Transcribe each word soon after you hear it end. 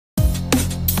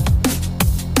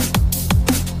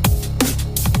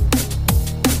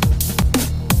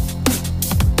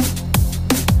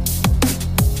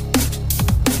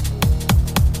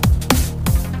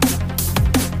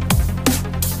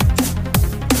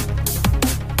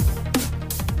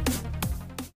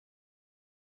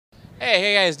Hey, how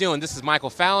you guys doing? This is Michael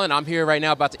Fallon. I'm here right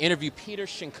now about to interview Peter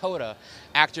Shinkoda,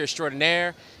 actor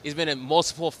extraordinaire. He's been in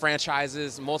multiple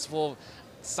franchises, multiple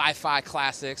sci-fi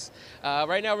classics.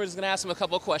 Right now we're just going to ask him a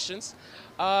couple of questions.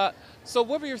 So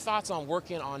what were your thoughts on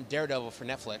working on Daredevil for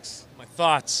Netflix? My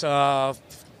thoughts, I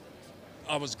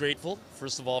was grateful,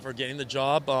 first of all, for getting the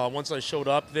job. Once I showed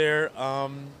up there,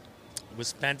 it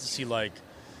was fantasy-like.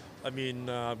 I mean,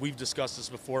 we've discussed this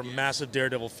before. I'm a massive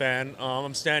Daredevil fan.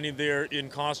 I'm standing there in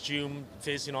costume,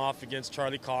 facing off against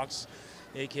Charlie Cox,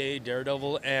 a.k.a.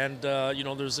 Daredevil. And, you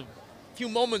know, there's a few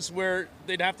moments where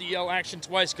they'd have to yell action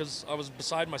twice because I was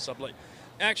beside myself. Like,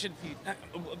 action, Pete.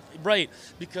 Right,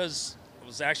 because I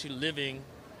was actually living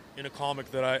in a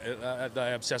comic that I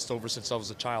obsessed over since I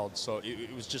was a child. So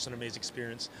it was just an amazing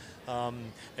experience.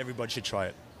 Everybody should try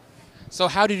it. So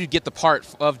how did you get the part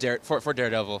of for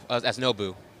Daredevil as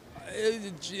Nobu?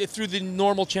 Through the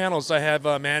normal channels. I have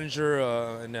a manager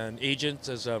and an agent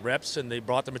as reps, and they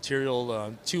brought the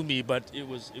material to me. But it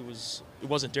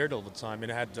wasn't Daredevil at the time.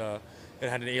 It had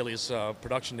an alias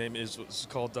production name. It was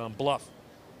called Bluff.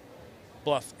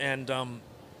 And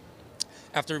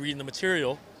after reading the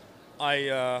material,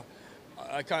 I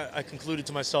concluded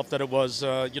to myself that it was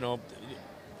you know,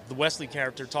 the Wesley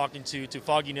character talking to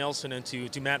Foggy Nelson and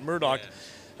to Matt Murdock. Yeah.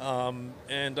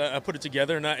 And I put it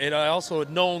together, and I also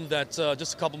had known that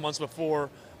just a couple months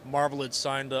before, Marvel had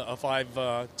signed a 5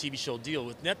 TV show deal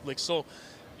with Netflix. So,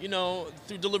 you know,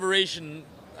 through deliberation,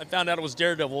 I found out it was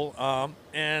Daredevil,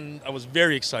 and I was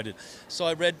very excited. So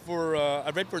I read for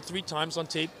it 3 times on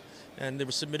tape, and they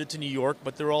were submitted to New York,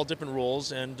 but they're all different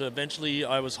roles. And eventually,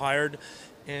 I was hired,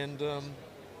 and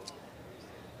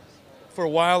for a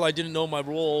while, I didn't know my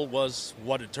role was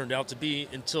what it turned out to be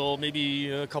until maybe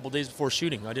a couple days before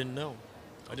shooting. I didn't know.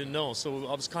 So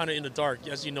I was kind of in the dark.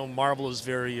 As you know, Marvel is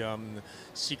very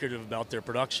secretive about their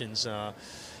productions,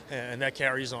 and that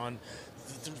carries on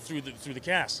through the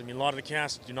cast. I mean, a lot of the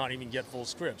cast do not even get full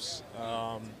scripts.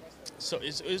 So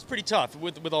it was pretty tough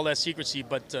with all that secrecy.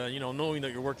 But you know, knowing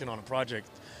that you're working on a project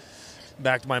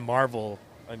backed by Marvel,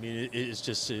 I mean,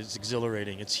 it's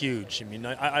exhilarating. It's huge. I mean,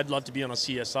 I'd love to be on a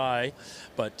CSI,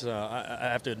 but I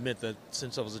have to admit that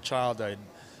since I was a child, I'd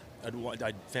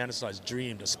fantasized,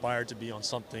 dreamed, aspired to be on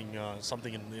something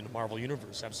in the Marvel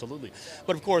universe. Absolutely.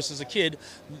 But of course, as a kid,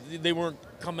 they weren't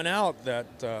coming out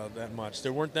that much.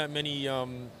 There weren't that many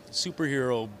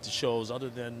superhero shows other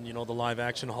than, you know, the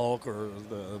live-action Hulk or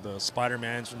the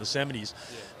Spider-Mans from the 70s.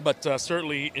 Yeah. But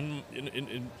certainly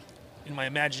in my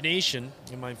imagination,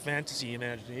 in my fantasy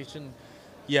imagination,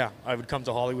 yeah, I would come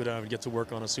to Hollywood and I would get to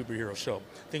work on a superhero show.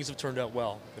 Things have turned out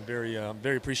well. I'm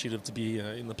very appreciative to be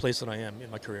in the place that I am in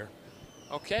my career.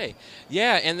 Okay,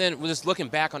 yeah, and then just looking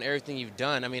back on everything you've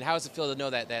done, I mean, how does it feel to know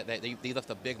that you left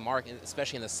a big mark,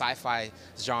 especially in the sci-fi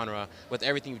genre, with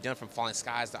everything you've done from Falling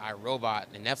Skies to iRobot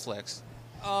and Netflix?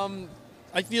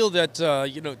 I feel that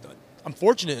you know, I'm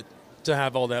fortunate to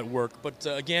have all that work, but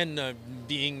again,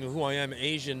 being who I am,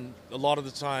 Asian, a lot of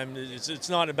the time it's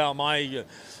not about my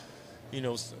you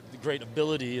know, great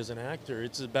ability as an actor.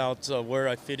 It's about where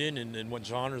I fit in and what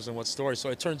genres and what stories. So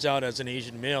it turns out, as an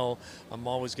Asian male, I'm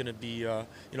always going to be you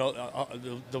know,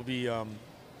 there'll be I'll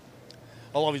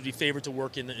always be favored to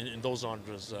work in those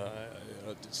genres,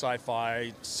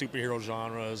 sci-fi, superhero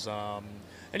genres,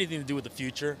 anything to do with the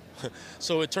future.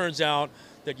 So it turns out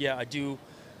that, yeah,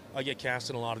 I get cast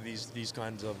in a lot of these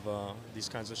kinds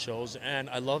of shows, and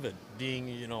I love it. Being,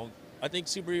 you know, I think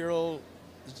the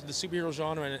superhero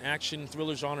genre and action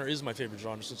thriller genre is my favorite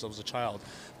genre since I was a child.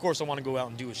 Of course, I want to go out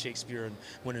and do a Shakespeare and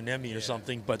win an Emmy or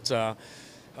something, but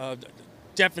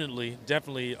definitely,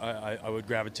 I would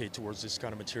gravitate towards this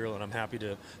kind of material, and I'm happy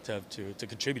to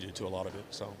contribute to a lot of it.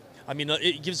 So, I mean,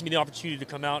 it gives me the opportunity to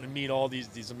come out and meet all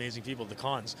these amazing people at the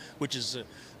cons, which is,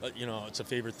 you know, it's a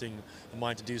favorite thing of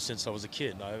mine to do since I was a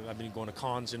kid. I've been going to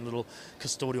cons in little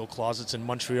custodial closets in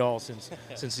Montreal since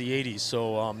the 80s.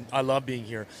 So I love being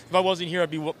here. If I wasn't here, I'd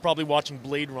be probably watching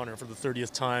Blade Runner for the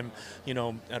 30th time, you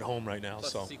know, at home right now.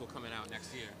 Plus so the sequel coming out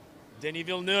next year. Denis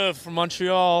Villeneuve from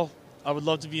Montreal. I would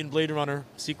love to be in Blade Runner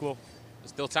sequel. There's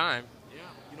still time. Yeah.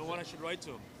 You know what? I should write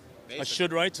to him. Basically. I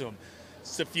should write to him.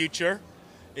 It's the future.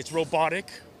 It's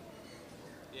robotic.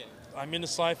 Yeah. I'm in the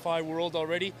sci-fi world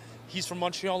already. He's from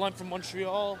Montreal. I'm from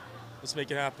Montreal. Let's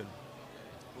make it happen.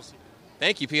 We'll see.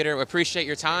 Thank you, Peter. We appreciate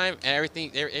your time and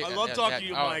everything. I love talking to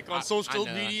you, Mike, on social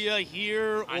media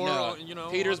here, or you know.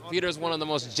 Peter's one of the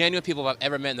most genuine people I've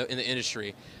ever met in the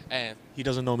industry, and he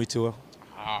doesn't know me too well.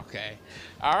 Okay.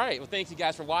 All right. Well, thank you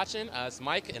guys for watching. It's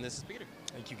Mike, and this is Peter.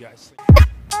 Thank you, guys.